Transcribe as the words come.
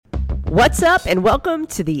What's up, and welcome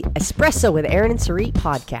to the Espresso with Aaron and Sarit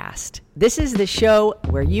podcast. This is the show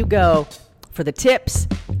where you go for the tips,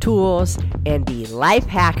 tools, and the life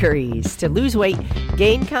hackeries to lose weight,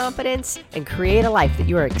 gain confidence, and create a life that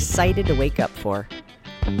you are excited to wake up for.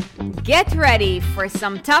 Get ready for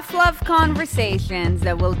some tough love conversations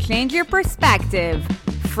that will change your perspective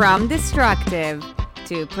from destructive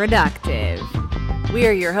to productive. We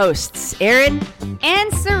are your hosts, Aaron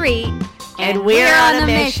and Sarit. And we're on a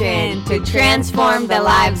mission to transform the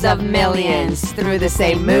lives of millions through the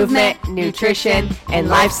same movement, nutrition, and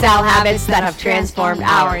lifestyle habits that have transformed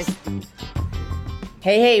ours.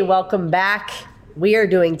 Hey, welcome back. We are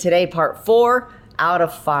doing today part 4 out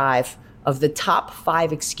of 5 of the top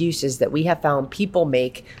 5 excuses that we have found people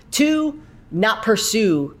make to not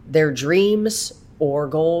pursue their dreams or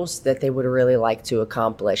goals that they would really like to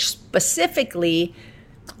accomplish. Specifically,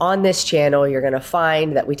 on this channel, you're going to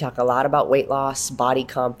find that we talk a lot about weight loss, body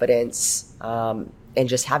confidence, and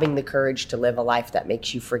just having the courage to live a life that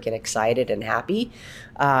makes you freaking excited and happy.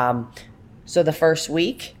 So the first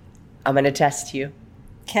week, I'm going to test you.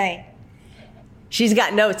 Okay. She's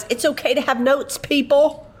got notes. It's okay to have notes,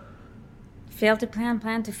 people. Fail to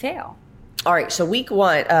plan to fail. All right. So part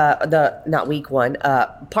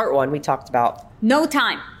 1, we talked about no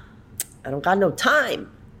time. I don't got no time.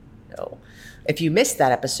 No. If you missed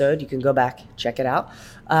that episode, you can go back, check it out.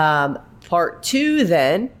 Part 2,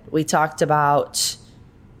 then, we talked about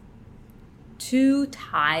too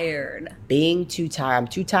tired. Being too tired. I'm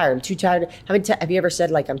too tired. Have you ever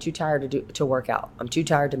said, like, I'm too tired to work out? I'm too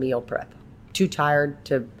tired to meal prep. Too tired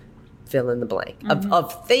to fill in the blank. Mm-hmm.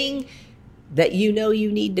 Of thing that you know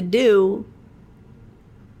you need to do,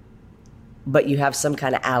 but you have some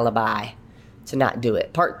kind of alibi to not do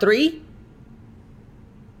it. Part 3.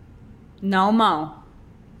 No mo.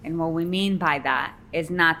 And what we mean by that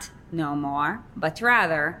is not no more, but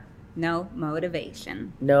rather no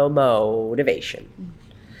motivation. No motivation.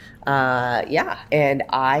 And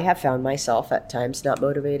I have found myself at times not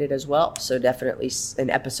motivated as well. So definitely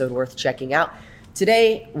an episode worth checking out.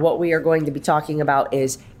 Today, what we are going to be talking about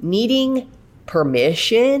is needing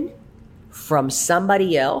permission from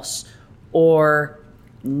somebody else or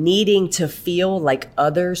needing to feel like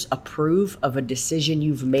others approve of a decision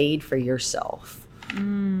you've made for yourself.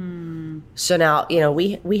 So now,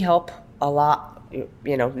 we help a lot,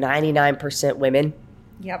 99% women.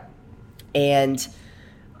 Yep. And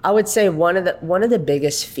I would say one of the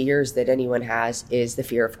biggest fears that anyone has is the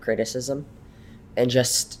fear of criticism and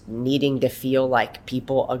just needing to feel like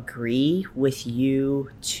people agree with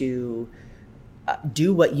you to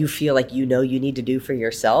do what you feel like you need to do for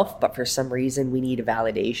yourself, but for some reason we need a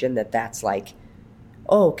validation that's like,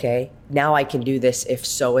 oh, okay, now I can do this if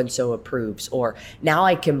so-and-so approves, or now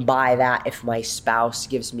I can buy that if my spouse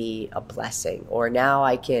gives me a blessing, or now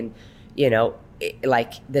I can,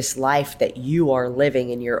 like this life that you are living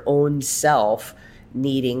in your own self,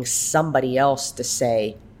 needing somebody else to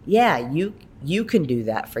say, yeah, you can do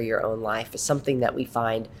that for your own life is something that we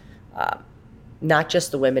find, not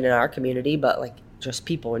just the women in our community, but like just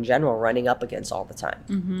people in general running up against all the time.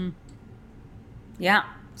 Mm-hmm. Yeah.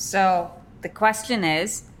 So the question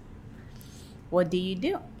is, what do you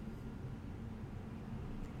do?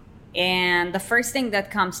 And the first thing that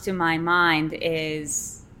comes to my mind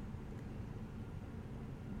is,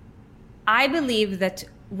 I believe that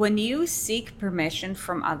when you seek permission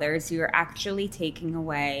from others, you're actually taking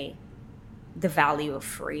away the value of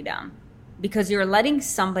freedom, because you're letting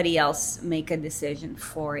somebody else make a decision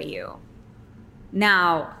for you.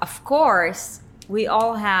 Now, of course, we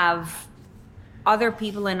all have other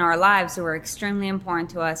people in our lives who are extremely important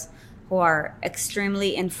to us, who are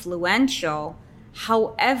extremely influential.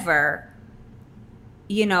 However,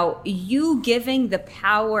 you giving the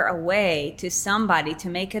power away to somebody to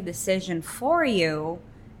make a decision for you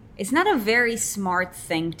is not a very smart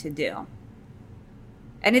thing to do.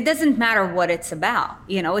 And it doesn't matter what it's about.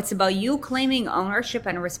 It's about you claiming ownership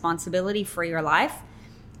and responsibility for your life.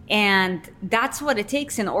 And that's what it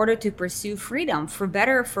takes in order to pursue freedom, for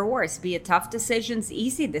better or for worse, be it tough decisions,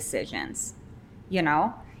 easy decisions,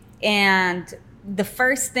 And the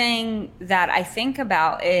first thing that I think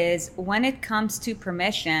about is when it comes to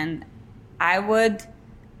permission, I would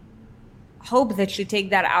hope that you take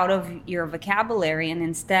that out of your vocabulary and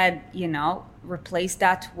instead, replace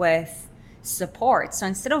that with support. So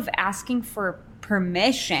instead of asking for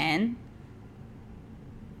permission,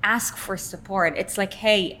 ask for support. It's like,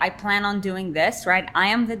 hey, I plan on doing this, right? I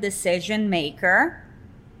am the decision maker.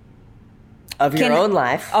 Of your own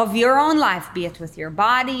life. Of your own life, be it with your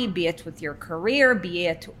body, be it with your career, be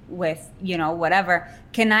it with, whatever.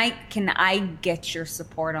 Can I get your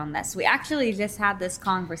support on this? We actually just had this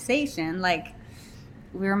conversation, like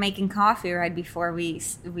we were making coffee right before we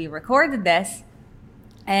recorded this,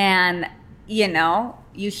 and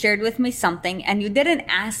you shared with me something, and you didn't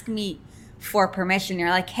ask me for permission. You're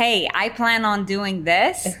like, hey, I plan on doing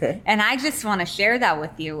this, and I just want to share that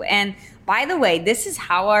with you. And by the way, this is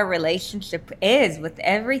how our relationship is with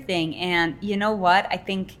everything. And you know what? I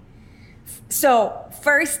think, so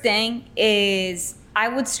first thing is, I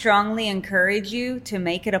would strongly encourage you to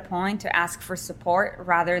make it a point to ask for support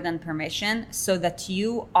rather than permission, so that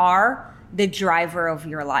you are the driver of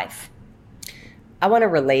your life. I want to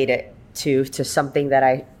relate it to something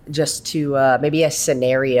that maybe a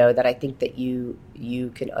scenario that I think that you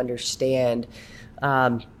can understand.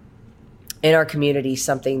 In our community,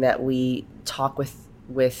 something that we talk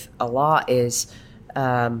with a lot is,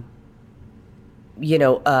 a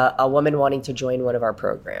woman wanting to join one of our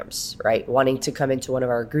programs, right? Wanting to come into one of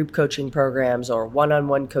our group coaching programs or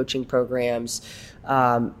one-on-one coaching programs,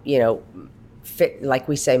 fit, like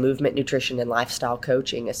we say, movement, nutrition, and lifestyle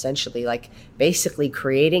coaching, essentially, like basically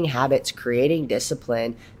creating habits, creating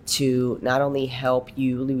discipline to not only help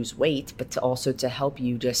you lose weight, but to help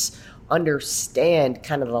you just understand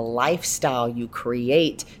kind of the lifestyle you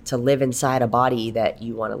create to live inside a body that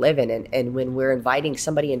you want to live in. And when we're inviting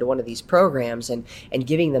somebody into one of these programs and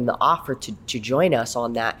giving them the offer to join us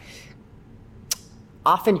on that,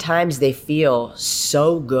 oftentimes they feel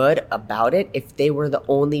so good about it if they were the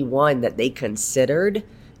only one that they considered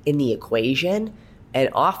in the equation. And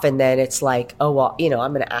often then it's like, oh, well,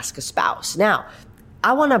 I'm going to ask a spouse. Now,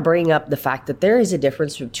 I want to bring up the fact that there is a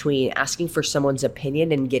difference between asking for someone's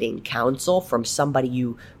opinion and getting counsel from somebody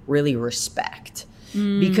you really respect.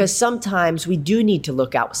 Because sometimes we do need to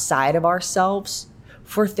look outside of ourselves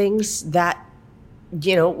for things that,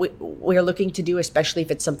 we're looking to do, especially if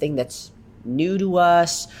it's something that's new to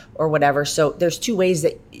us or whatever. So there's two ways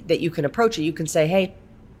that you can approach it. You can say, hey,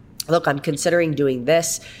 look, I'm considering doing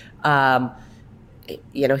this.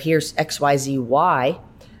 Here's X, Y, Z, Y.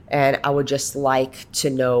 And I would just like to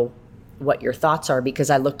know what your thoughts are, because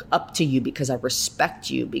I look up to you, because I respect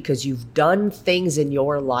you, because you've done things in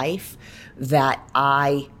your life that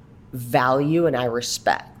I value and I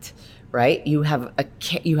respect, right? You have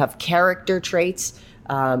character traits,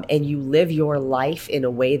 and you live your life in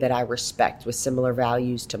a way that I respect with similar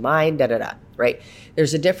values to mine, right?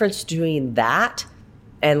 There's a difference between that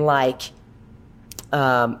and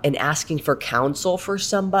and asking for counsel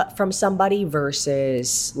from somebody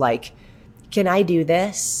versus like, can I do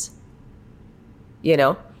this?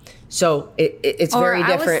 So it's very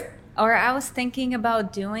different. I was thinking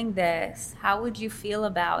about doing this. How would you feel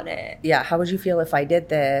about it? Yeah. How would you feel if I did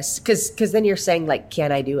this? Because then you're saying like,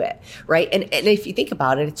 can I do it? Right. And if you think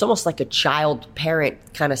about it, it's almost like a child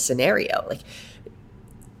parent kind of scenario. Like,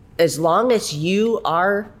 as long as you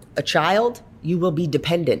are a child, you will be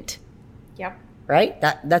dependent. Yep. Right?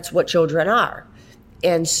 That's what children are.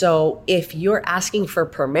 And so if you're asking for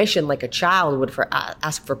permission like a child would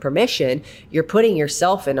ask for permission, you're putting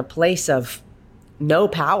yourself in a place of no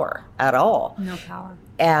power at all. No power.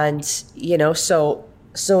 And, so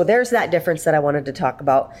there's that difference that I wanted to talk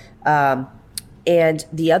about. And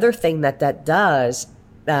the other thing that does,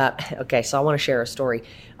 okay, so I want to share a story.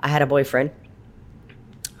 I had a boyfriend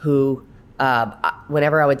who,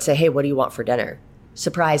 whenever I would say, hey, what do you want for dinner?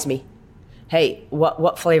 Surprise me. Hey,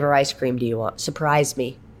 what flavor ice cream do you want? Surprise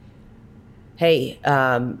me. Hey,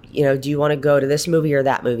 do you want to go to this movie or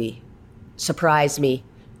that movie? Surprise me.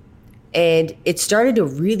 And it started to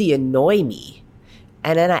really annoy me.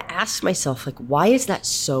 And then I asked myself, like, why is that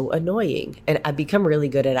so annoying? And I've become really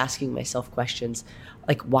good at asking myself questions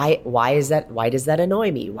like, why is that? Why does that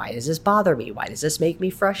annoy me? Why does this bother me? Why does this make me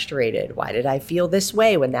frustrated? Why did I feel this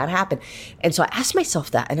way when that happened? And so I asked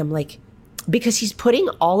myself that, and I'm like, because he's putting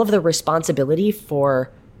all of the responsibility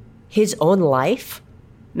for his own life.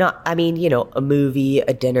 A movie,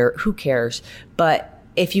 a dinner, who cares? But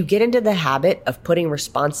if you get into the habit of putting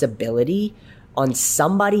responsibility on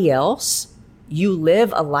somebody else, you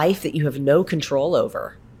live a life that you have no control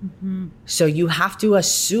over. Mm-hmm. So you have to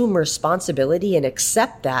assume responsibility and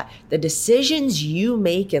accept that the decisions you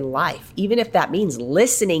make in life, even if that means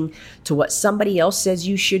listening to what somebody else says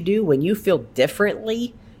you should do when you feel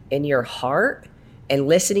differently in your heart, and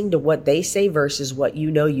listening to what they say versus what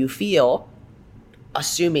you feel,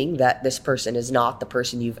 assuming that this person is not the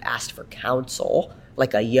person you've asked for counsel,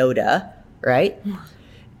 like a Yoda, right?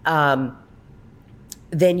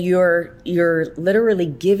 Then you're literally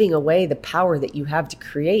giving away the power that you have to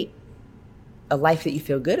create a life that you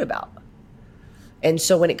feel good about. And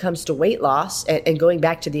so when it comes to weight loss, and going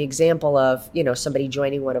back to the example of, somebody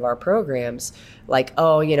joining one of our programs, like,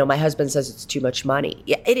 oh, my husband says it's too much money.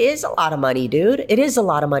 Yeah, it is a lot of money, dude. It is a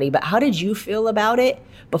lot of money. But how did you feel about it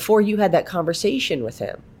before you had that conversation with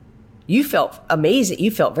him? You felt amazing.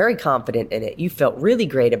 You felt very confident in it. You felt really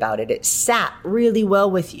great about it. It sat really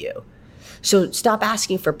well with you. So stop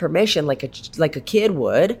asking for permission like a kid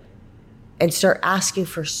would, and start asking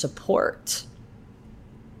for support.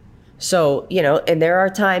 So, and there are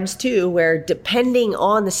times too where, depending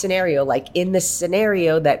on the scenario, like in the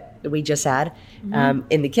scenario that we just had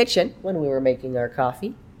in the kitchen when we were making our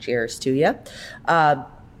coffee, cheers to you,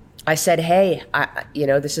 I said, hey,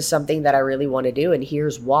 this is something that I really want to do, and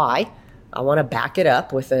here's why. I want to back it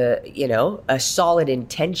up with a solid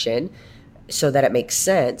intention so that it makes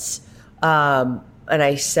sense. And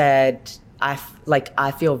I said,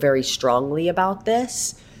 I feel very strongly about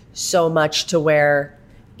this, so much to where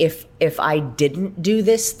if I didn't do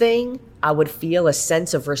this thing, I would feel a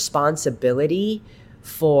sense of responsibility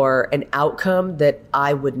for an outcome that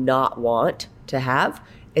I would not want to have.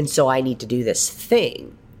 And so I need to do this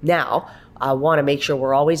thing. Now, I want to make sure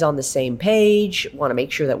we're always on the same page, want to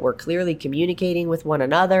make sure that we're clearly communicating with one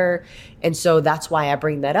another. And so that's why I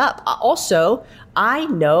bring that up. Also, I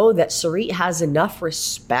know that Sarit has enough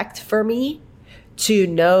respect for me to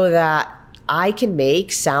know that I can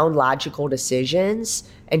make sound, logical decisions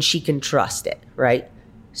and she can trust it, right?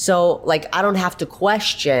 So, I don't have to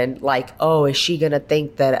question, oh, is she going to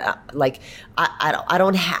think that,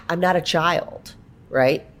 I'm not a child,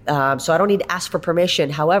 right? So I don't need to ask for permission.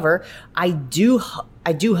 However, I do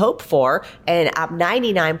hope for, and I'm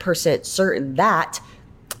 99% certain that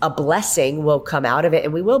a blessing will come out of it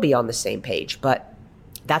and we will be on the same page. But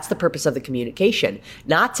that's the purpose of the communication,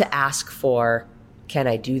 not to ask for, can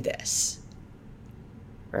I do this?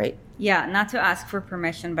 Right? Yeah, not to ask for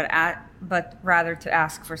permission, but rather to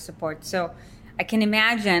ask for support. So I can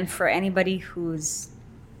imagine for anybody who's,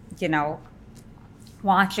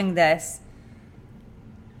 watching this,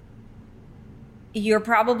 you're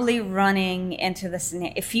probably running into the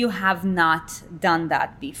scenario, if you have not done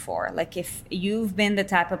that before. Like, if you've been the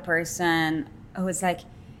type of person who is like,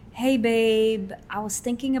 hey babe, I was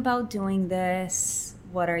thinking about doing this.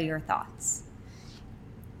 What are your thoughts?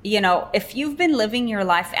 If you've been living your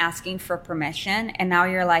life asking for permission and now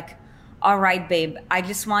you're like, all right, babe, I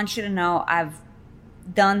just want you to know I've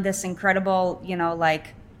done this incredible,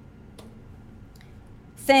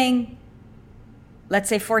 thing, let's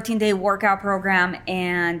say 14-day workout program,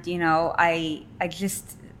 and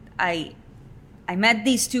I met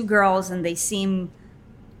these two girls and they seem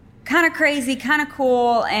kind of crazy, kind of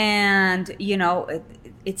cool, and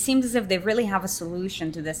it seems as if they really have a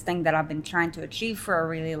solution to this thing that I've been trying to achieve for a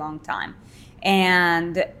really long time.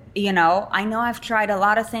 And I know I've tried a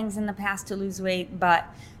lot of things in the past to lose weight, but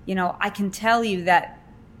I can tell you that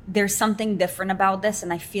there's something different about this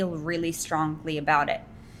and I feel really strongly about it.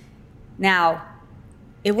 Now,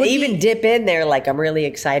 it would even dip in there like, I'm really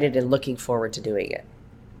excited and looking forward to doing it.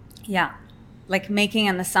 Yeah. Like making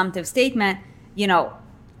an assumptive statement,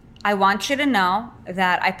 I want you to know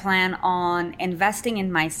that I plan on investing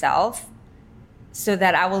in myself so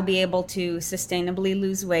that I will be able to sustainably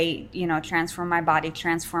lose weight, transform my body,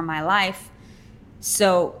 transform my life,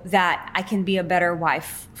 so that I can be a better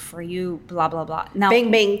wife for you, blah, blah, blah. Now,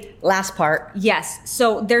 bing, bing, last part. Yes.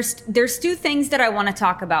 So there's two things that I want to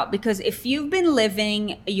talk about, because if you've been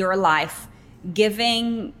living your life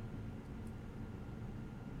giving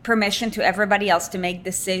permission to everybody else to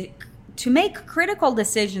make critical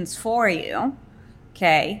decisions for you,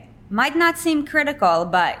 okay, might not seem critical,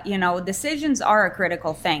 but decisions are a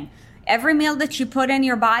critical thing. Every meal that you put in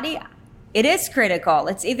your body, it is critical.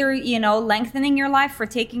 It's either, lengthening your life or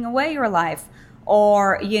taking away your life,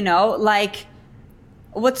 or,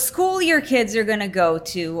 what school your kids are going to go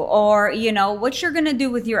to, or, what you're going to do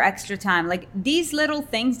with your extra time. Like, these little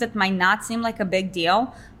things that might not seem like a big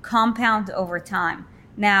deal compound over time.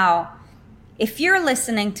 Now, if you're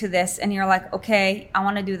listening to this and you're like, okay, I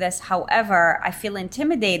want to do this, however, I feel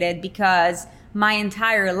intimidated because my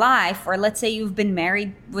entire life, or let's say you've been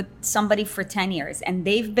married with somebody for 10 years and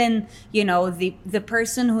they've been, the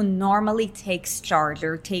person who normally takes charge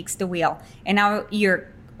or takes the wheel, and now you're,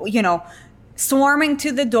 swarming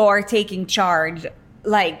to the door, taking charge,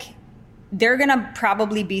 like, they're gonna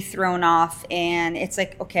probably be thrown off, and it's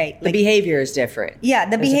like, okay, the behavior is different. Yeah,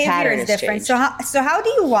 the behavior is different. So how do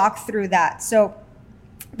you walk through that? So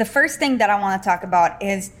the first thing that I want to talk about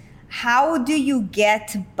is, how do you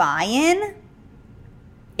get buy-in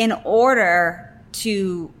in order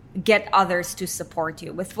to get others to support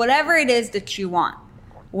you with whatever it is that you want?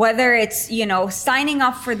 Whether it's, you know, signing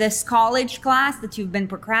up for this college class that you've been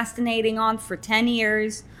procrastinating on for 10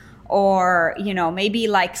 years, or, you know, maybe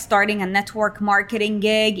like starting a network marketing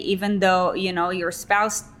gig, even though, you know, your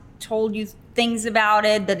spouse told you things about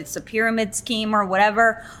it, that it's a pyramid scheme or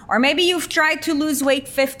whatever. Or maybe you've tried to lose weight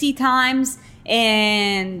 50 times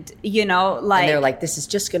and, you know, like... And they're like, this is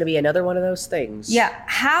just going to be another one of those things. Yeah.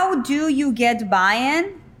 How do you get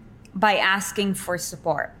buy-in? By asking for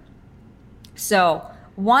support. So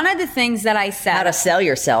one of the things that I said... How to sell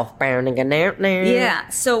yourself. Yeah.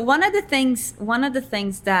 So one of the things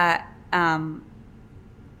that,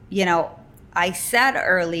 you know, I said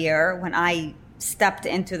earlier when I stepped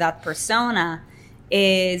into that persona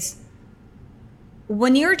is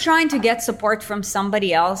when you're trying to get support from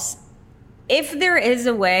somebody else, if there is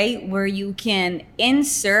a way where you can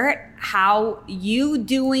insert how you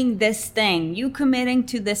doing this thing, you committing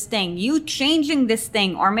to this thing, you changing this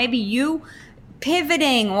thing, or maybe you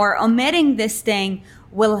pivoting or omitting this thing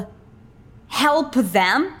will help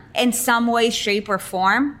them in some way, shape, or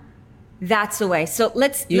form, that's the way. So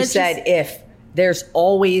let's said if there's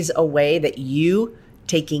always a way that you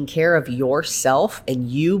taking care of yourself and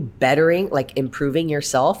you bettering, like improving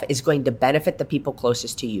yourself, is going to benefit the people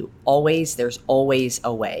closest to you. There's always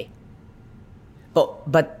a way.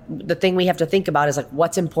 But the thing we have to think about is like,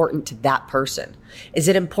 what's important to that person? Is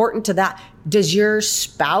it important to that? Does your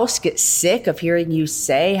spouse get sick of hearing you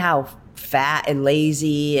say how fat and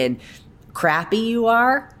lazy and crappy you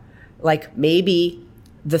are? Like maybe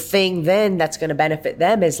the thing then that's going to benefit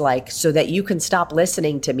them is like, so that you can stop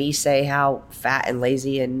listening to me say how fat and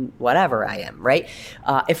lazy and whatever I am, right?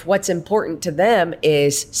 If what's important to them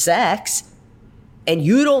is sex, and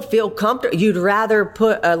you don't feel comfortable, you'd rather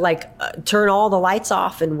put turn all the lights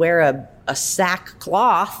off and wear a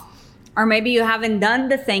sackcloth. Or maybe you haven't done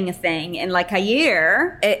the thing in like a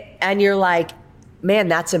year. And you're like, man,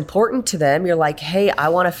 that's important to them. You're like, hey, I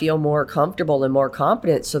want to feel more comfortable and more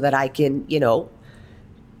confident so that I can, you know,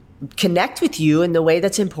 connect with you in the way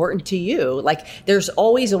that's important to you. Like there's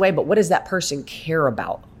always a way, but what does that person care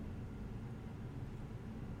about?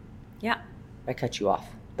 Yeah. I cut you off,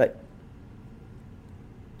 but...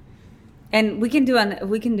 And we can do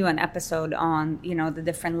an episode on, you know, the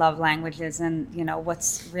different love languages and, you know,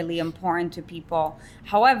 what's really important to people.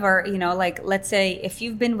 However, you know, like let's say if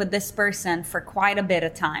you've been with this person for quite a bit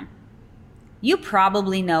of time, you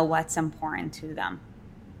probably know what's important to them.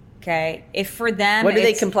 Okay. If for them, what do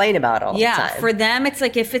they complain about all the time? Yeah. For them, it's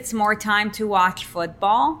like if it's more time to watch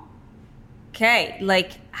football. Okay.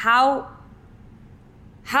 Like how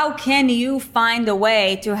can you find a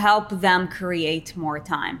way to help them create more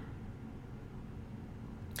time?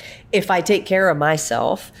 If I take care of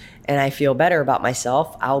myself and I feel better about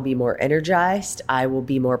myself, I'll be more energized. I will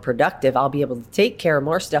be more productive. I'll be able to take care of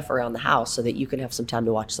more stuff around the house so that you can have some time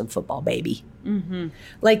to watch some football, baby. Mm-hmm.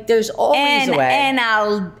 Like there's always a way. And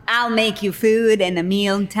I'll make you food in the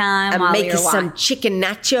meal time. I'll make you some chicken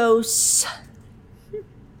nachos.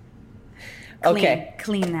 Okay.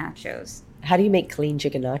 Clean nachos. How do you make clean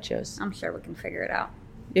chicken nachos? I'm sure we can figure it out.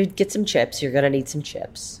 You get some chips. You're going to need some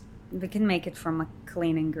chips. We can make it from a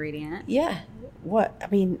clean ingredient. Yeah. What? I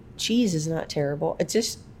mean, cheese is not terrible. It's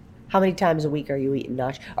just, how many times a week are you eating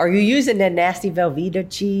nachos? Are you using the nasty Velveeta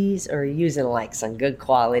cheese or are you using like some good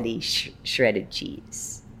quality shredded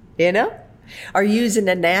cheese? You know? Are you using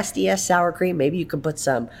the nasty ass sour cream? Maybe you can put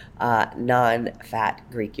some non-fat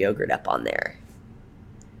Greek yogurt up on there.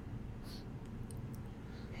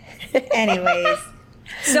 Anyways.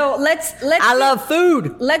 So let's I love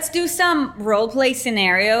food. Let's do some role play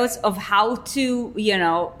scenarios of how to, you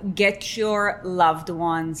know, get your loved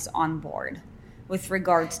ones on board with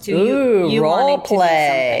regards to you role wanting play. To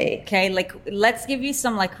do something. Okay, like let's give you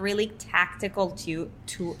some like really tactical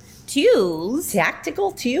tools.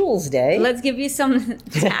 Tactical tools day. Let's give you some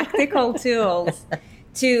tactical tools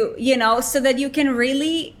to, you know, so that you can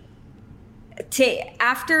really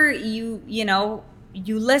after you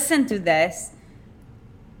listen to this.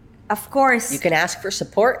 Of course. You can ask for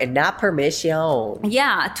support and not permission.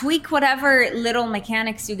 Yeah, tweak whatever little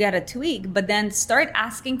mechanics you got to tweak, but then start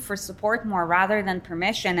asking for support more rather than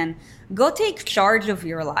permission and go take charge of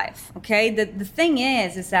your life, okay? The thing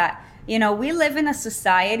is that, you know, we live in a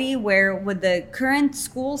society where with the current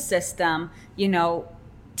school system, you know,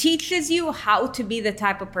 teaches you how to be the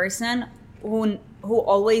type of person who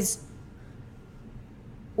always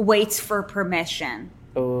waits for permission.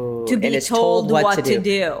 Ooh, to be told what to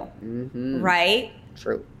do. Mm-hmm. Right?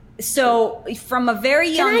 True. So from a very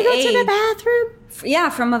young Can I go age, to the bathroom? yeah,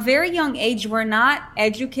 from a very young age, we're not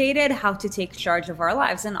educated how to take charge of our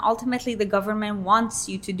lives. And ultimately, the government wants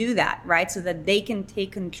you to do that, right? So that they can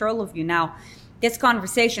take control of you. Now, this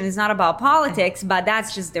conversation is not about politics, but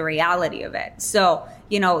that's just the reality of it. So,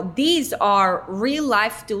 these are real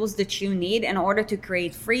life tools that you need in order to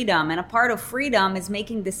create freedom. And a part of freedom is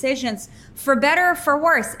making decisions for better or for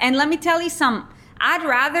worse. And let me tell you something. I'd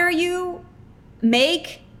rather you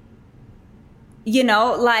make,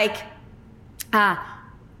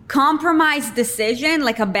 compromise decision,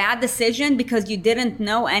 like a bad decision because you didn't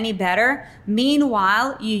know any better.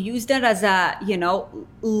 Meanwhile, you used it as a,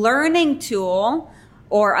 learning tool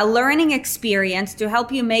or a learning experience to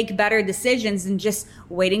help you make better decisions than just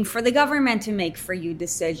waiting for the government to make for you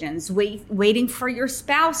decisions, waiting for your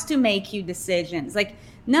spouse to make you decisions.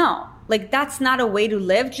 No, that's not a way to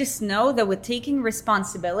live. Just know that with taking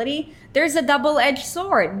responsibility, there's a double-edged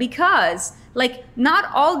sword because not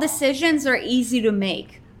all decisions are easy to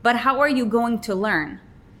make. But how are you going to learn?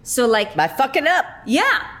 So by fucking up.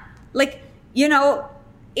 Yeah.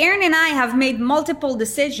 Aaron and I have made multiple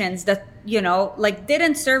decisions that,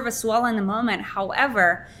 didn't serve us well in the moment.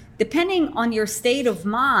 However, depending on your state of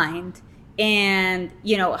mind and,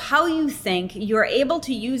 how you think, you're able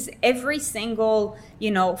to use every single,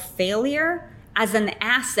 failure as an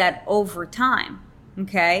asset over time.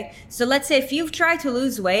 Okay. So let's say if you've tried to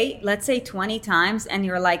lose weight, let's say 20 times, and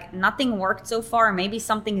you're nothing worked so far, maybe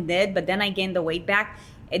something did, but then I gained the weight back.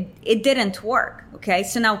 It didn't work. Okay.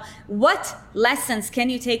 So now what lessons can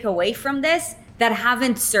you take away from this that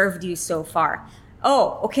haven't served you so far?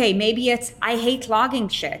 Oh, okay. Maybe it's, I hate logging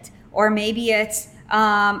shit, or maybe it's,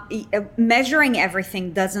 measuring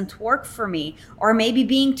everything doesn't work for me, or maybe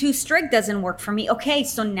being too strict doesn't work for me. Okay,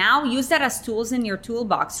 so now use that as tools in your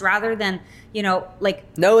toolbox rather than,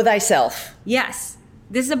 know thyself. Yes,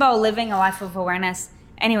 this is about living a life of awareness.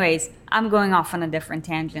 Anyways, I'm going off on a different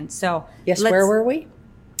tangent. So yes, where were we?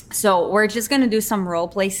 So we're just going to do some role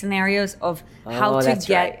play scenarios of how to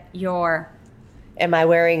get your... Am I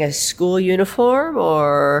wearing a school uniform,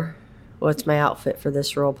 or what's my outfit for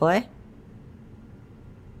this role play?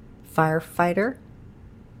 Firefighter?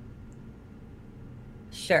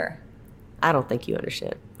 Sure. I don't think you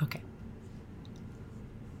understand. Okay.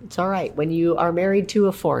 It's all right when you are married to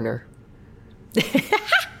a foreigner.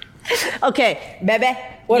 Okay, Bebe,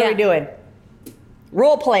 what are we doing?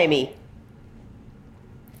 Role play me.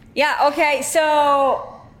 Yeah, okay.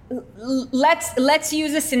 So let's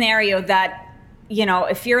use a scenario that,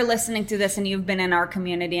 if you're listening to this and you've been in our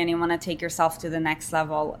community and you want to take yourself to the next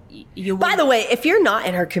level, you will. By the way, if you're not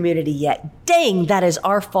in our community yet, dang, that is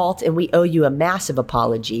our fault, and we owe you a massive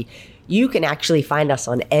apology. You can actually find us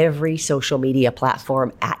on every social media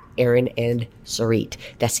platform at Aaron and Sarit.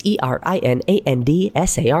 That's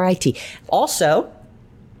ERINANDSARIT. Also,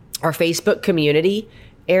 our Facebook community,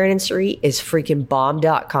 Aaron and Sarit, is freaking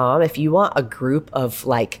bomb.com. If you want a group of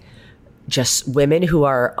just women who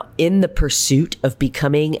are in the pursuit of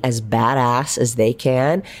becoming as badass as they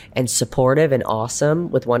can and supportive and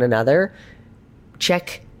awesome with one another,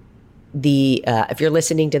 check the if you're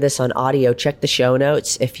listening to this on audio, check the show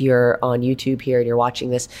notes. If you're on YouTube here and you're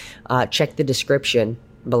watching this, check the description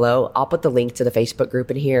below. I'll put the link to the Facebook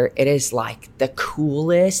group in here. It is the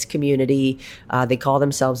coolest community. They call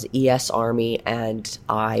themselves ES Army, and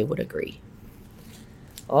I would agree.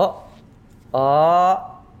 Oh,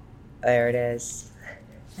 there it is.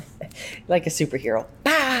 Like a superhero.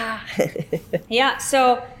 Ah! Yeah.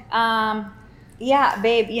 So, babe,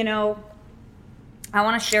 I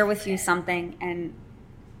want to share with you something, and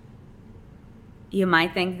you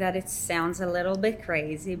might think that it sounds a little bit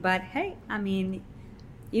crazy, but hey,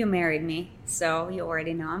 you married me, so you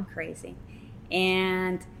already know I'm crazy.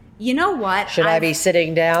 And you know what? Should I be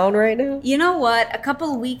sitting down right now? You know what? A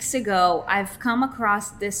couple of weeks ago, I've come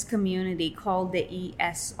across this community called the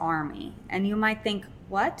ES Army. And you might think,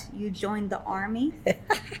 what? You joined the army?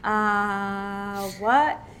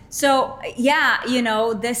 What? So, yeah,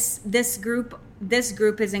 this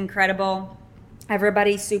group is incredible.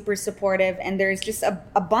 Everybody's super supportive. And there's just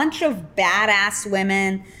a bunch of badass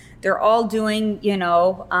women. They're all doing,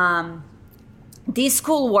 these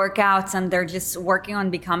cool workouts, and they're just working on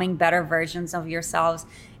becoming better versions of yourselves.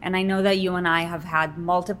 And I know that you and I have had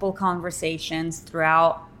multiple conversations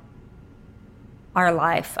throughout our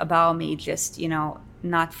life about me just,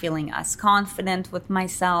 not feeling as confident with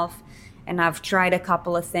myself. And I've tried a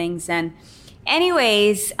couple of things. And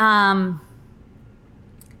anyways, I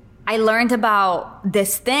learned about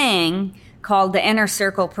this thing called the Inner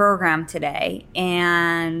Circle program today.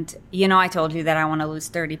 And, I told you that I want to lose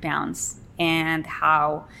 30 pounds. And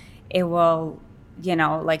how it will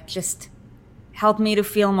like just help me to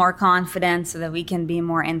feel more confident so that we can be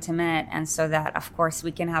more intimate, and so that, of course,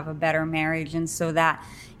 we can have a better marriage, and so that,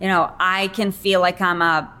 I can feel like I'm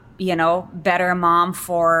a, better mom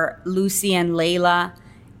for Lucy and Layla.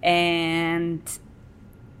 And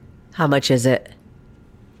how much is it?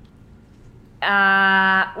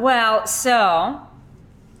 Well, so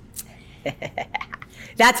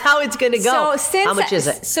that's how it's going to go. How much is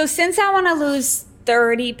it? So since I want to lose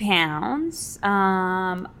 30 pounds,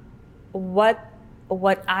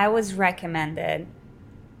 what I was recommended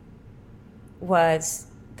was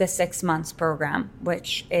the 6 months program,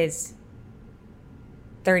 which is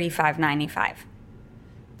 $35.95.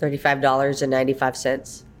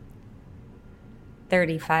 $35.95.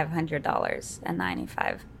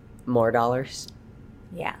 $3,500.95. More dollars.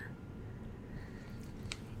 Yeah.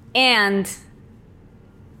 And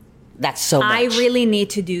that's so much. I really need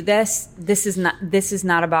to do this. This is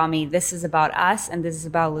not about me. This is about us, and this is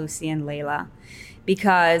about Lucy and Layla.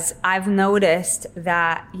 Because I've noticed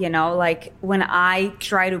that, like when I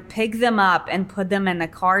try to pick them up and put them in the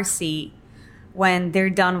car seat when they're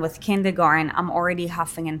done with kindergarten, I'm already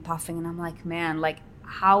huffing and puffing, and I'm like, man, like,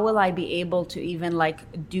 how will I be able to even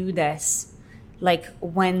like do this like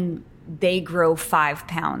when they grow 5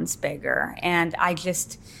 pounds bigger? And I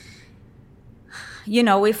just,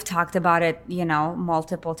 we've talked about it,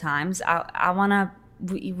 multiple times. I want to,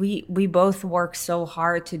 we both work so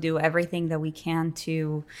hard to do everything that we can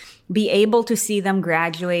to be able to see them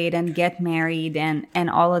graduate and get married and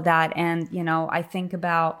all of that. And, I think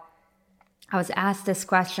about, I was asked this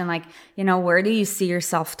question, like, where do you see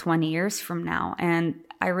yourself 20 years from now? And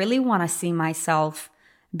I really want to see myself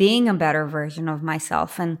being a better version of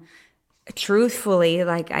myself. And truthfully,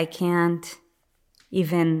 like, I can't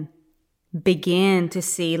even begin to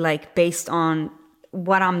see, like, based on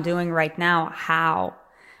what I'm doing right now, how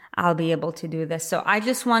I'll be able to do this. So I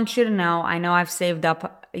just want you to know, I know I've saved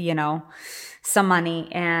up, some money,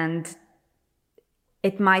 and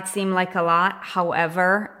it might seem like a lot.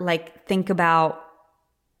 However, like, think about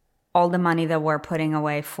all the money that we're putting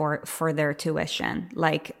away for their tuition.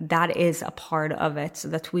 Like, that is a part of it, so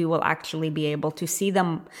that we will actually be able to see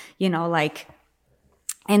them, like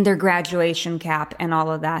in their graduation cap and all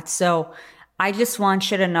of that. So I just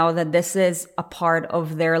want you to know that this is a part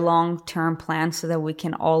of their long-term plan, so that we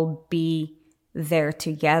can all be there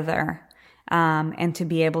together, and to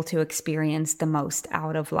be able to experience the most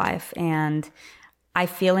out of life. And I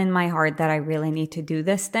feel in my heart that I really need to do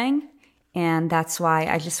this thing. And that's why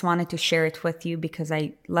I just wanted to share it with you, because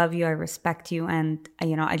I love you, I respect you, and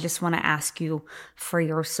I just want to ask you for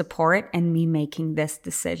your support in me making this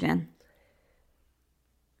decision.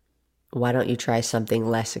 Why don't you try something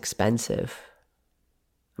less expensive?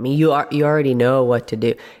 I mean, you already know what to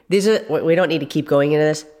do. We don't need to keep going into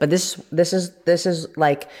this, but this is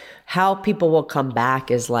like how people will come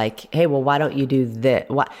back is like, hey, well, why don't you do this?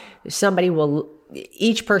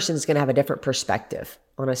 Each person is going to have a different perspective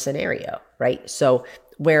on a scenario, right? So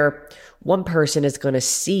where one person is going to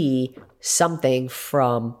see something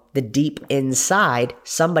from the deep inside,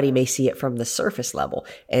 somebody may see it from the surface level.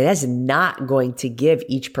 And that's not going to give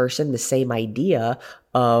each person the same idea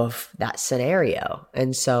of that scenario.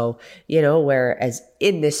 And so, whereas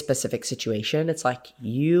in this specific situation, it's like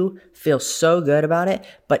you feel so good about it,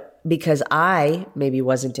 but because I maybe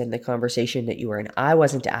wasn't in the conversation that you were in, I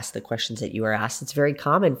wasn't asked the questions that you were asked, it's very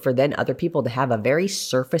common for then other people to have a very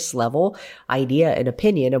surface level idea and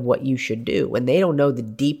opinion of what you should do. When they don't know the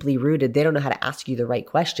deeply rooted, they don't know how to ask you the right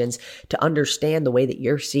questions to understand the way that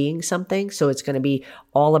you're seeing something. So it's going to be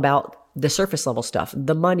all about the surface level stuff,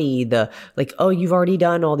 the money, oh, you've already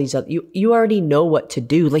done all these other, you already know what to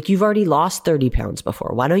do. Like, you've already lost 30 pounds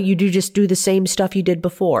before. Why don't you just do the same stuff you did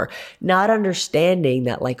before? Not understanding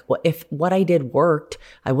that, like, if what I did worked,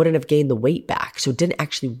 I wouldn't have gained the weight back. So it didn't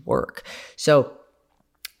actually work. So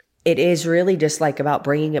it is really just like about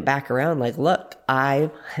bringing it back around. Like, look,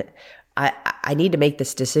 I need to make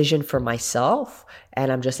this decision for myself,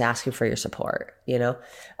 and I'm just asking for your support,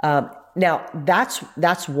 Now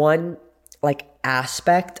that's one like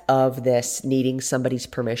aspect of this needing somebody's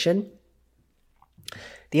permission.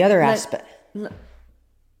 The other aspect.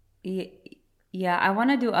 Yeah, I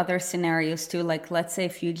want to do other scenarios too. Like, let's say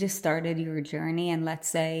if you just started your journey, and let's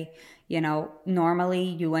say, normally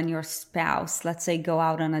you and your spouse, let's say, go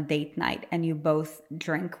out on a date night and you both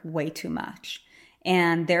drink way too much,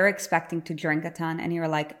 and they're expecting to drink a ton, and you're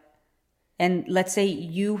like, and let's say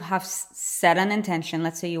you have set an intention.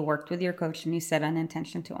 Let's say you worked with your coach and you set an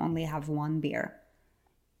intention to only have one beer.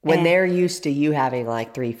 When they're used to you having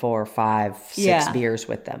like 3, 4, 5, 6 beers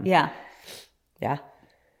with them. Yeah. Yeah.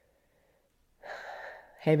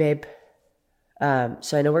 Hey, babe.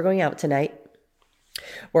 So I know we're going out tonight.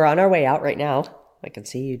 We're on our way out right now. I can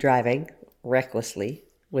see you driving recklessly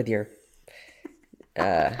with your...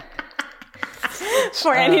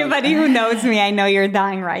 For anybody who knows me, I know you're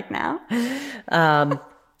dying right now.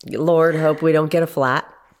 Lord, hope we don't get a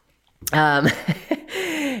flat.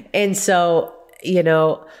 And so,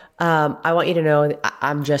 I want you to know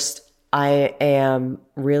I am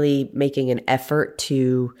really making an effort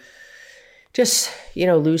to just,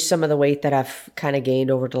 lose some of the weight that I've kind of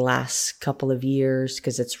gained over the last couple of years,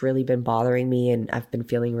 because it's really been bothering me and I've been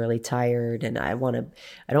feeling really tired, and I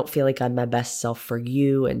don't feel like I'm my best self for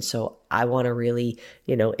you. And so I want to really,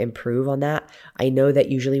 improve on that. I know that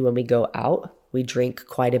usually when we go out, we drink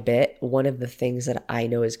quite a bit. One of the things that I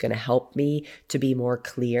know is going to help me to be more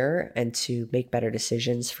clear and to make better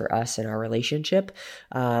decisions for us in our relationship,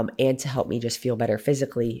 and to help me just feel better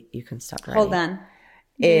physically. You can stop writing. Hold on.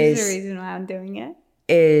 Here's the reason why I'm doing it.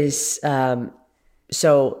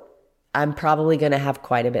 So I'm probably going to have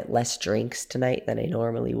quite a bit less drinks tonight than I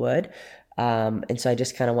normally would. And so I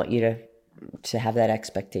just kind of want you to have that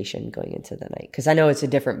expectation going into the night, because I know it's a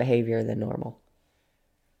different behavior than normal.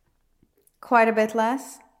 Quite a bit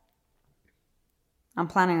less? I'm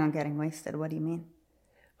planning on getting wasted. What do you mean?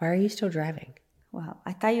 Why are you still driving? Well,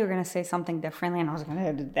 I thought you were going to say something differently and I was going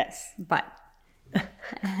to do this. But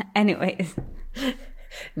anyways.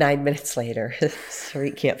 9 minutes later,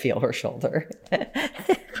 Sarit can't feel her shoulder.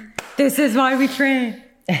 This is why we train.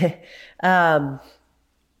 I've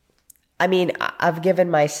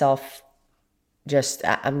given myself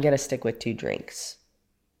I'm going to stick with 2 drinks.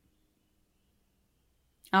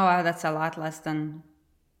 Oh, wow, that's a lot less than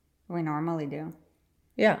we normally do.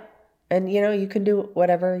 Yeah. And, you can do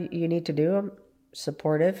whatever you need to do. I'm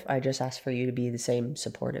supportive. I just ask for you to be the same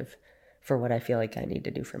supportive for what I feel like I need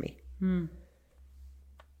to do for me.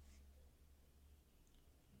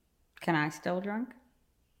 Can I still drink?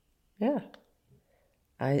 Yeah.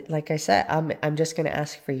 Like I said, I'm just going to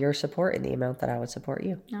ask for your support in the amount that I would support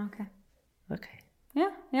you. Okay. Yeah.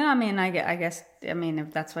 I guess,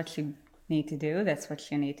 if that's what you need to do, that's what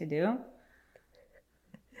you need to do.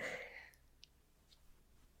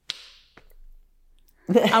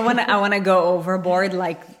 I want to go overboard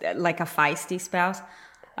like a feisty spouse.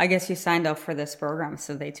 I guess you signed up for this program,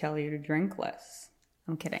 so they tell you to drink less.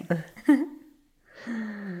 I'm kidding.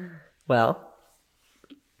 Well,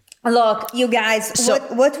 look, you guys,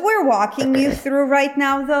 what we're walking you through right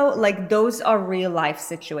now, though, like, those are real life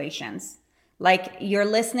situations. Like, you're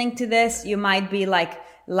listening to this, you might be like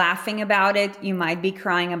laughing about it, you might be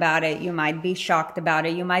crying about it, you might be shocked about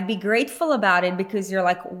it, you might be grateful about it because you're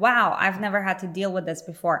like, wow, I've never had to deal with this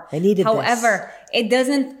before. I needed this. However, it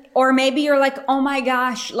doesn't, or maybe you're like, oh my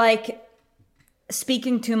gosh, like,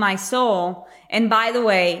 speaking to my soul. And by the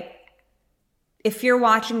way, if you're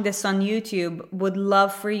watching this on YouTube, would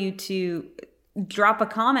love for you to drop a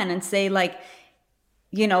comment and say, like,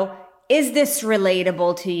 is this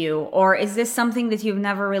relatable to you? Or is this something that you've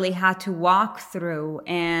never really had to walk through?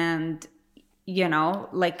 And,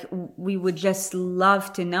 like, we would just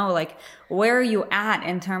love to know, like, where are you at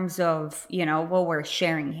in terms of, what we're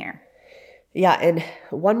sharing here? Yeah. And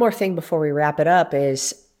one more thing before we wrap it up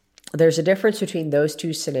is there's a difference between those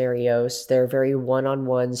 2 scenarios. They're very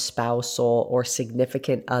one-on-one, spousal, or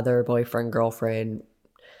significant other, boyfriend, girlfriend,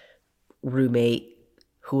 roommate,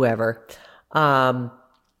 whoever.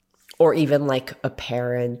 Or even like a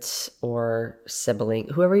parent or sibling,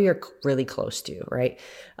 whoever you're really close to, right?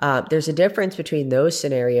 There's a difference between those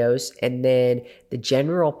scenarios and then the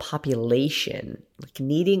general population, like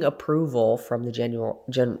needing approval from the general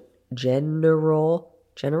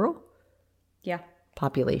Yeah.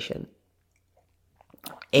 population.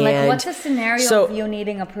 And what's a scenario of you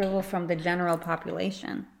needing approval from the general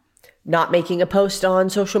population? Not making a post on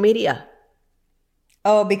social media.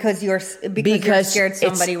 Oh, because you're scared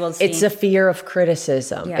somebody will see. It's a fear of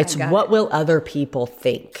criticism. Yeah, it's what will other people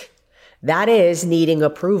think? That is needing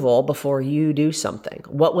approval before you do something.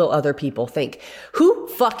 What will other people think? Who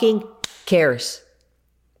fucking cares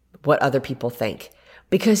what other people think?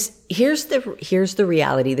 Because here's the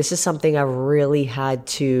reality. This is something I've really had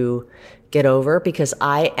to get over, because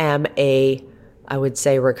I am I would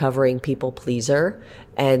say, recovering people pleaser,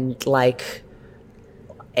 and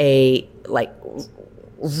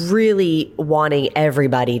really wanting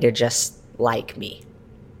everybody to just like me.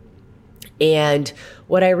 And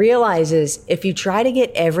what I realize is if you try to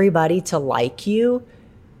get everybody to like you,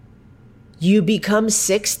 you become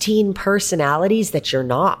 16 personalities that you're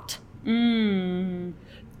not. And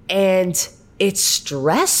it's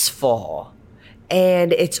stressful.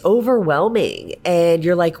 and it's overwhelming. And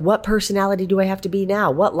you're like, what personality do I have to be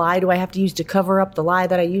now? What lie do I have to use to cover up the lie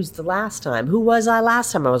that I used the last time? Who was I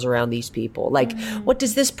last time I was around these people? Like, what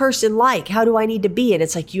does this person like? How do I need to be? And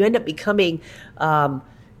it's like you end up becoming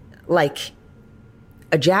like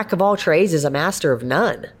a jack of all trades is a master of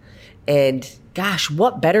none. And gosh,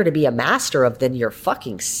 what better to be a master of than your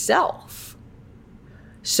fucking self?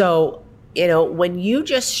 So, when you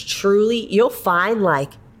just truly, you'll find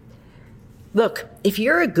like, look, if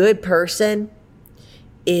you're a good person,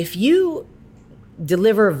 if you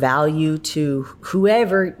deliver value to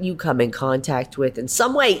whoever you come in contact with in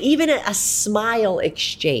some way, even a smile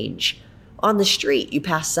exchange on the street, you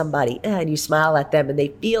pass somebody and you smile at them and they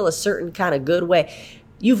feel a certain kind of good way.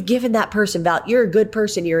 You've given that person value. You're a good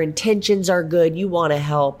person. Your intentions are good. You want to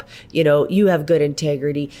help. You have good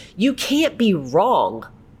integrity. You can't be wrong.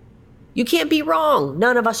 You can't be wrong.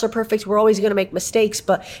 None of us are perfect. We're always going to make mistakes.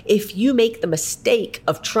 But if you make the mistake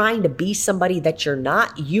of trying to be somebody that you're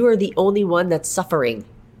not, you are the only one that's suffering.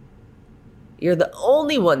 You're the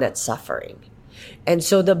only one that's suffering. And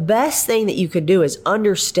so the best thing that you could do is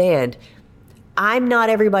understand, I'm not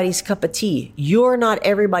everybody's cup of tea. You're not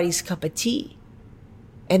everybody's cup of tea.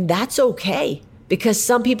 And that's okay, because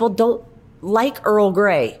some people don't like Earl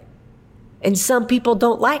Grey. And some people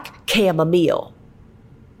don't like chamomile.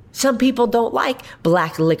 Some people don't like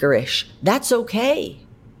black licorice. That's okay.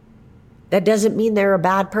 That doesn't mean they're a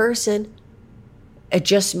bad person. It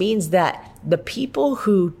just means that the people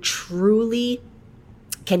who truly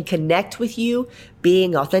can connect with you,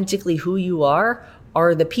 being authentically who you are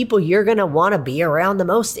the people you're going to want to be around the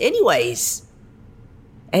most anyways.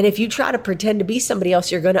 And if you try to pretend to be somebody else,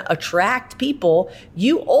 you're going to attract people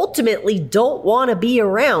you ultimately don't want to be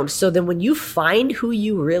around. So then when you find who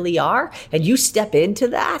you really are and you step into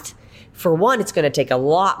that, for one, it's going to take a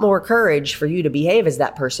lot more courage for you to behave as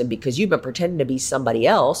that person because you've been pretending to be somebody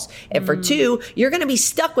else. And for two, you're going to be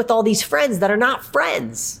stuck with all these friends that are not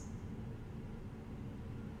friends.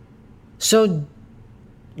 So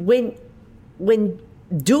when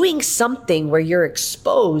doing something where you're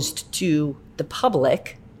exposed to the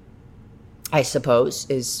public, I suppose,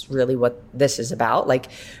 is really what this is about. Like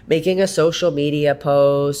making a social media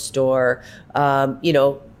post or,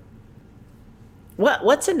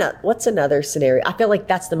 what's another scenario? I feel like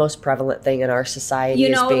that's the most prevalent thing in our society.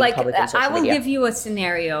 Is being public on social I will media. give you a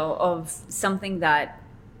scenario of something that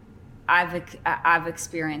I've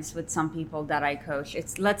experienced with some people that I coach.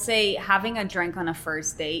 It's, let's say, having a drink on a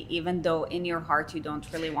first date, even though in your heart you don't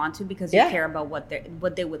really want to because you care about what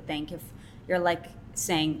they would think if you're like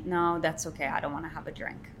saying, no, that's okay, I don't want to have a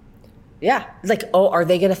drink. Yeah. Like, oh, are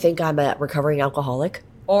they going to think I'm a recovering alcoholic?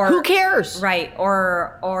 Or who cares? Right.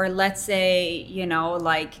 Or let's say,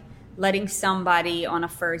 like letting somebody on a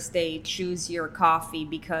first date choose your coffee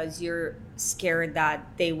because you're scared that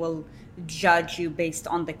they will judge you based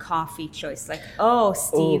on the coffee choice. Like, oh,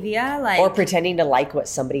 stevia. Ooh. Like, or pretending to like what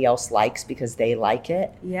somebody else likes because they like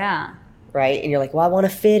it. Yeah. Right? And you're like, well, I want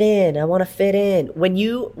to fit in. I want to fit in. When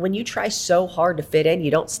you try so hard to fit in, you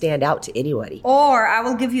don't stand out to anybody. Or I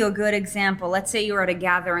will give you a good example. Let's say you're at a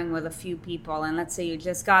gathering with a few people, and let's say you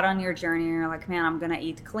just got on your journey and you're like, man, I'm going to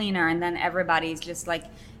eat cleaner. And then everybody's just like,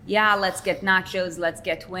 yeah, let's get nachos, let's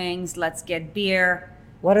get wings, let's get beer.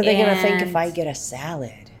 What are they going to think if I get a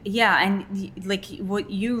salad? Yeah, and like what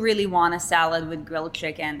you really want a salad with grilled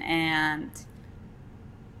chicken, and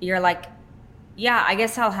you're like, yeah, I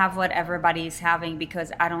guess I'll have what everybody's having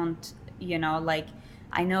because I don't, like,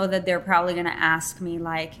 I know that they're probably going to ask me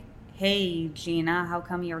like, hey, Gina, how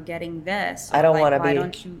come you're getting this? Or I don't like, want to why be.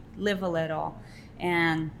 don't you live a little?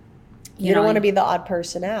 And you don't want to be the odd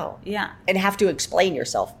person out. Yeah. And have to explain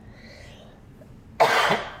yourself.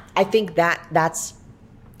 I think that's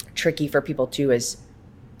tricky for people too, is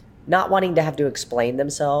not wanting to have to explain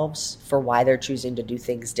themselves for why they're choosing to do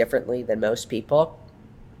things differently than most people.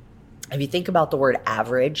 If you think about the word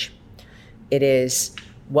average, it is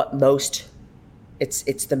what most,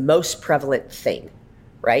 it's the most prevalent thing,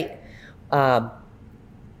 right?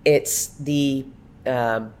 It's the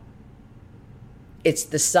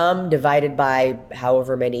sum divided by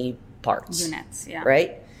however many parts. Units, yeah.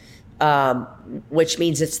 Right? Which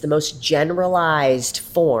means it's the most generalized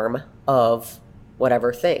form of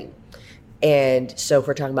whatever thing. And so if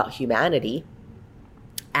we're talking about humanity,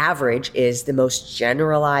 average is the most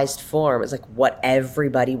generalized form. It's like what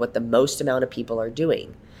the most amount of people are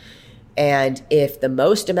doing. And if the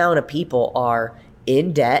most amount of people are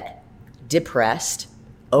in debt, depressed,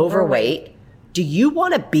 overweight, do you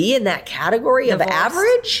want to be in that category of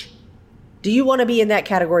average? Do you want to be in that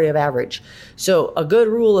category of average? So a good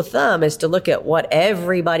rule of thumb is to look at what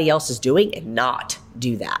everybody else is doing and not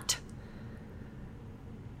do that.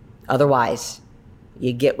 Otherwise,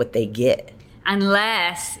 you get what they get.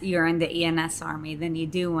 Unless you're in the ENS Army, then you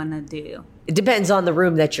do want to do. It depends on the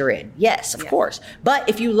room that you're in. Yes, of course. But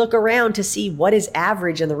if you look around to see what is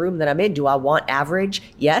average in the room that I'm in, do I want average?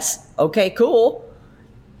 Yes. Okay, cool.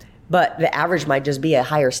 But the average might just be a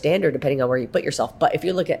higher standard depending on where you put yourself. But if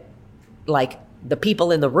you look at like the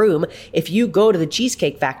people in the room, if you go to the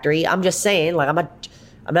Cheesecake Factory, I'm just saying, like,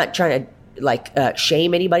 I'm not trying to like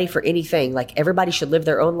shame anybody for anything. Like, everybody should live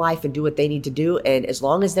their own life and do what they need to do, and as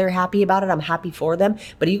long as they're happy about it, I'm happy for them.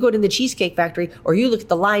 But you go to the Cheesecake Factory or you look at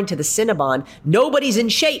the line to the Cinnabon, nobody's in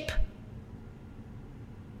shape.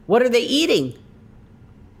 What are they eating?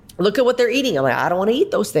 Look at what they're eating. I'm like, I don't want to eat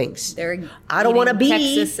those things. I don't want to be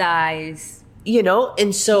exercise,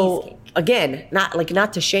 and so cheesecake. Again,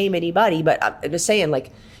 not to shame anybody, but I'm just saying,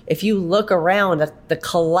 like, if you look around at the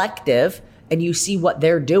collective and you see what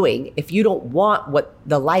they're doing, if you don't want what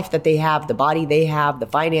the life that they have, the body they have, the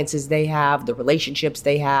finances they have, the relationships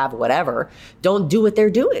they have, whatever, don't do what they're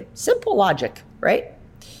doing. Simple logic, right?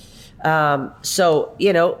 So,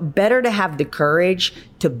 better to have the courage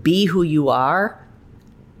to be who you are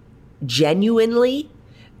genuinely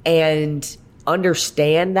and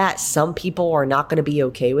understand that some people are not going to be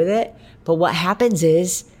okay with it. But what happens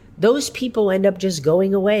is, those people end up just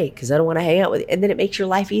going away because I don't want to hang out with you. And then it makes your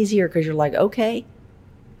life easier because you're like, okay,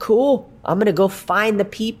 cool. I'm going to go find the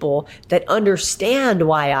people that understand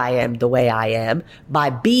why I am the way I am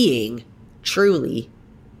by being truly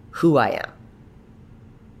who I am.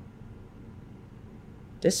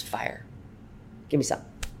 This fire. Give me some.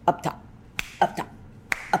 Up top, up top,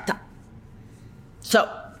 up top. So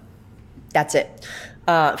that's it.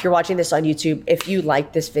 If you're watching this on YouTube, if you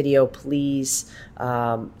like this video, please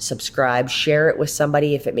subscribe, share it with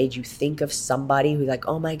somebody. If it made you think of somebody who's like,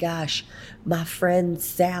 oh my gosh, my friend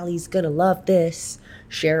Sally's going to love this,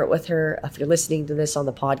 share it with her. If you're listening to this on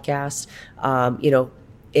the podcast,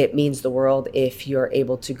 it means the world if you're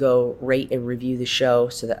able to go rate and review the show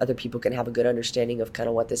so that other people can have a good understanding of kind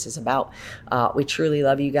of what this is about. We truly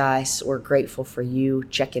love you guys. We're grateful for you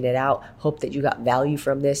checking it out. Hope that you got value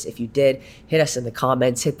from this. If you did, hit us in the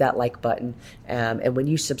comments, hit that like button. And when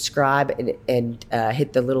you subscribe and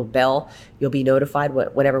hit the little bell, you'll be notified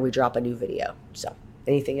whenever we drop a new video. So,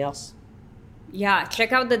 anything else? Yeah,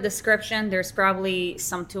 check out the description. There's probably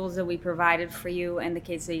some tools that we provided for you in the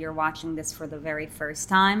case that you're watching this for the very first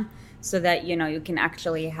time, so that you can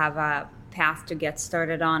actually have a path to get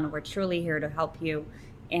started on. We're truly here to help you,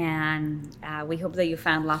 and we hope that you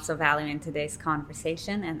found lots of value in today's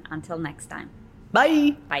conversation. And until next time.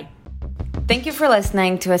 Bye. Bye. Thank you for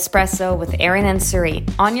listening to Espresso with Erin and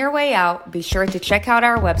Sarit. On your way out, be sure to check out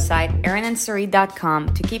our website,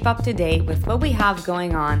 erinandsarit.com, to keep up to date with what we have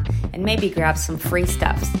going on and maybe grab some free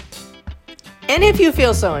stuffs. And if you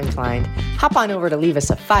feel so inclined, hop on over to leave us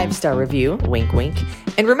a 5-star review, wink, wink.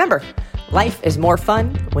 And remember, life is more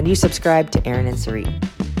fun when you subscribe to Erin and Sarit.